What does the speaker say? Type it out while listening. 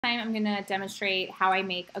I'm going to demonstrate how I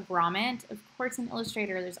make a grommet. Of course, in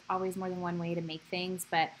Illustrator, there's always more than one way to make things,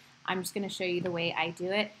 but I'm just going to show you the way I do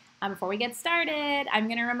it. Before we get started, I'm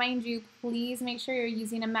going to remind you, please make sure you're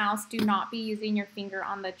using a mouse. Do not be using your finger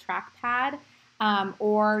on the trackpad.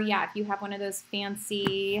 If you have one of those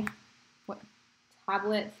fancy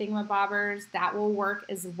tablet thingamabobbers, that will work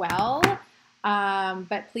as well.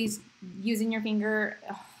 But please, using your finger,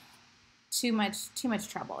 too much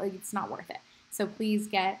trouble. It's not worth it. So please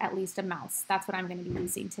get at least a mouse. That's what I'm going to be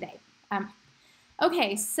using today.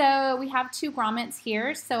 Okay, so we have two grommets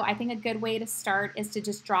here. So I think a good way to start is to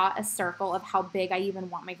just draw a circle of how big I even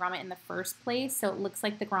want my grommet in the first place. So it looks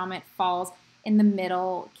like the grommet falls in the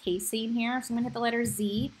middle casing here. So I'm going to hit the letter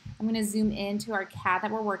Z. I'm going to zoom into our CAD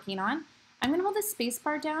that we're working on. I'm going to hold the space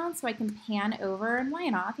bar down so I can pan over, and why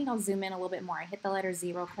not? I think I'll zoom in a little bit more. I hit the letter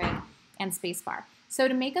Z real quick and space bar. So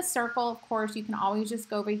to make a circle, of course, you can always just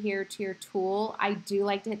go over here to your tool. I do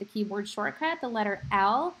like to hit the keyboard shortcut, the letter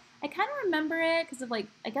L. I kind of remember it because of I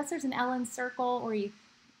guess there's an L in circle or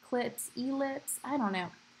ellipse, I don't know.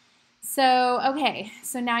 So, okay,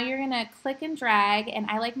 so now you're gonna click and drag, and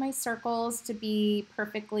I like my circles to be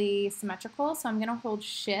perfectly symmetrical, so I'm gonna hold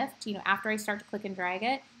Shift, after I start to click and drag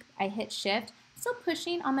it, I hit Shift. Still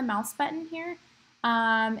pushing on the mouse button here.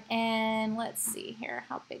 And let's see here,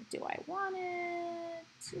 how big do I want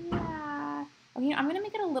it? Yeah. Oh, I'm gonna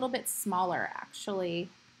make it a little bit smaller, actually.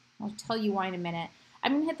 I'll tell you why in a minute.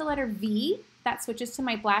 I'm gonna hit the letter V, that switches to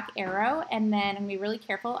my black arrow, and then I'm gonna be really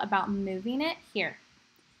careful about moving it here.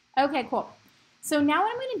 Okay, cool. So now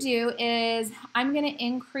what I'm gonna do is I'm gonna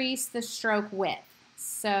increase the stroke width.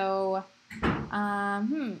 So,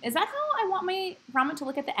 is that how I want my grommet to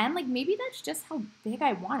look at the end? Maybe that's just how big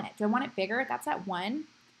I want it. Do I want it bigger? That's at 1.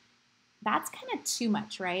 That's kind of too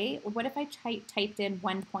much, right? What if I typed in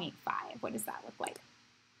 1.5? What does that look like?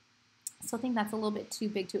 I still think that's a little bit too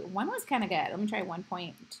big too. 1 was kind of good. Let me try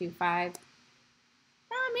 1.25.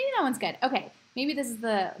 Maybe that one's good. Okay, maybe this is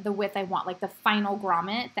the width I want, like the final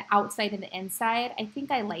grommet, the outside and the inside. I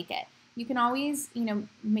think I like it. You can always,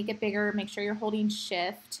 make it bigger. Make sure you're holding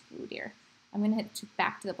Shift. Oh dear. I'm going to hit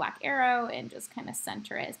back to the black arrow and just kind of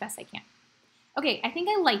center it as best I can. Okay, I think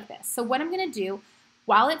I like this. So what I'm going to do,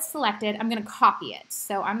 while it's selected, I'm going to copy it.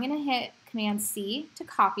 So I'm going to hit Command C to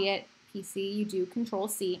copy it. PC, you do Control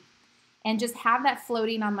C. And just have that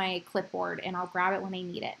floating on my clipboard, and I'll grab it when I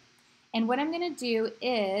need it. And what I'm going to do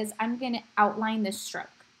is I'm going to outline this stroke.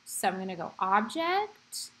 So I'm going to go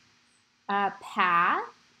Object, Path,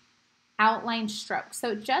 Outline Stroke. So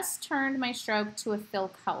it just turned my stroke to a fill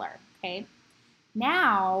color, okay?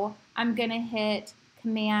 Now I'm going to hit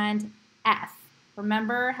Command F.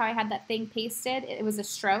 Remember how I had that thing pasted? It was a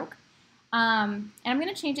stroke. And I'm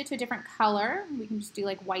going to change it to a different color. We can just do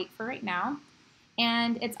white for right now.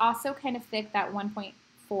 And it's also kind of thick, that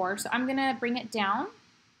 1.4. So I'm going to bring it down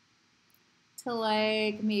to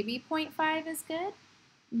maybe 0.5 is good.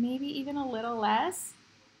 Maybe even a little less.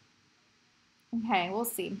 Okay, we'll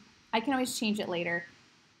see. I can always change it later.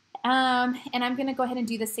 And I'm going to go ahead and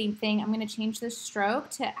do the same thing. I'm going to change the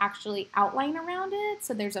stroke to actually outline around it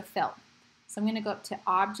so there's a fill. So I'm going to go up to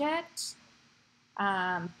Object,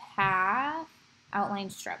 Path,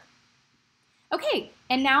 Outline Stroke. Okay,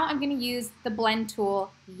 and now I'm going to use the blend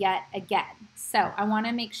tool yet again. So I want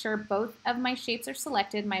to make sure both of my shapes are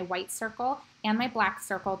selected, my white circle and my black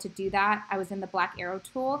circle. To do that, I was in the black arrow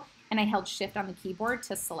tool and I held Shift on the keyboard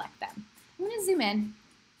to select them. I'm going to zoom in,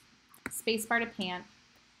 spacebar to pan.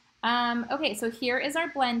 Okay, so here is our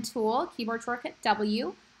blend tool, keyboard shortcut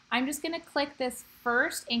W. I'm just going to click this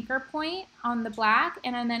first anchor point on the black,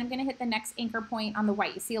 and then I'm going to hit the next anchor point on the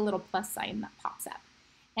white. You see a little plus sign that pops up.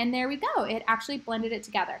 And there we go. It actually blended it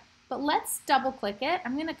together. But let's double click it.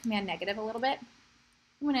 I'm going to Command negative a little bit.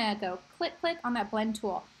 I'm going to go click on that blend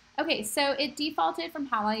tool. Okay, so it defaulted from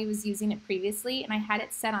how I was using it previously, and I had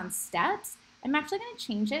it set on steps. I'm actually going to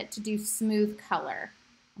change it to do smooth color.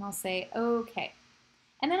 And I'll say, okay.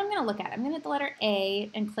 And then I'm going to look at it. I'm going to hit the letter A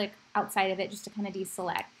and click outside of it just to kind of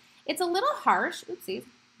deselect. It's a little harsh. Oopsies.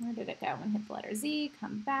 Where did it go? I'm going to hit the letter Z,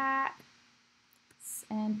 come back,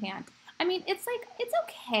 and pan. I mean, it's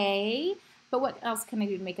okay, but what else can I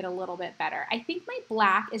do to make it a little bit better? I think my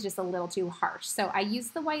black is just a little too harsh. So I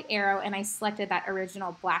used the white arrow and I selected that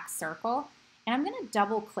original black circle, and I'm going to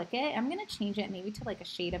double click it. I'm going to change it maybe to a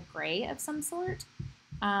shade of gray of some sort.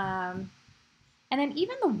 And then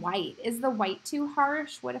even the white, is the white too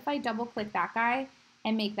harsh? What if I double click that guy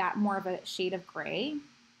and make that more of a shade of gray?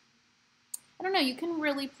 I don't know, you can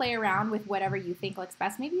really play around with whatever you think looks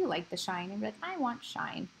best. Maybe you like the shine and be like, I want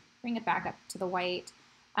shine. Bring it back up to the white.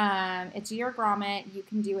 It's your grommet. You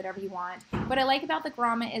can do whatever you want. What I like about the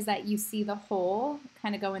grommet is that you see the hole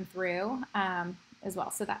kind of going through as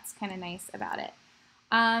well. So that's kind of nice about it.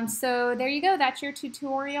 So there you go. That's your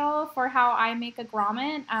tutorial for how I make a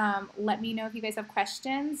grommet. Let me know if you guys have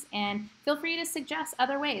questions, and feel free to suggest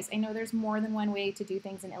other ways. I know there's more than one way to do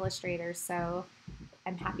things in Illustrator, so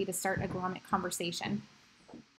I'm happy to start a grommet conversation.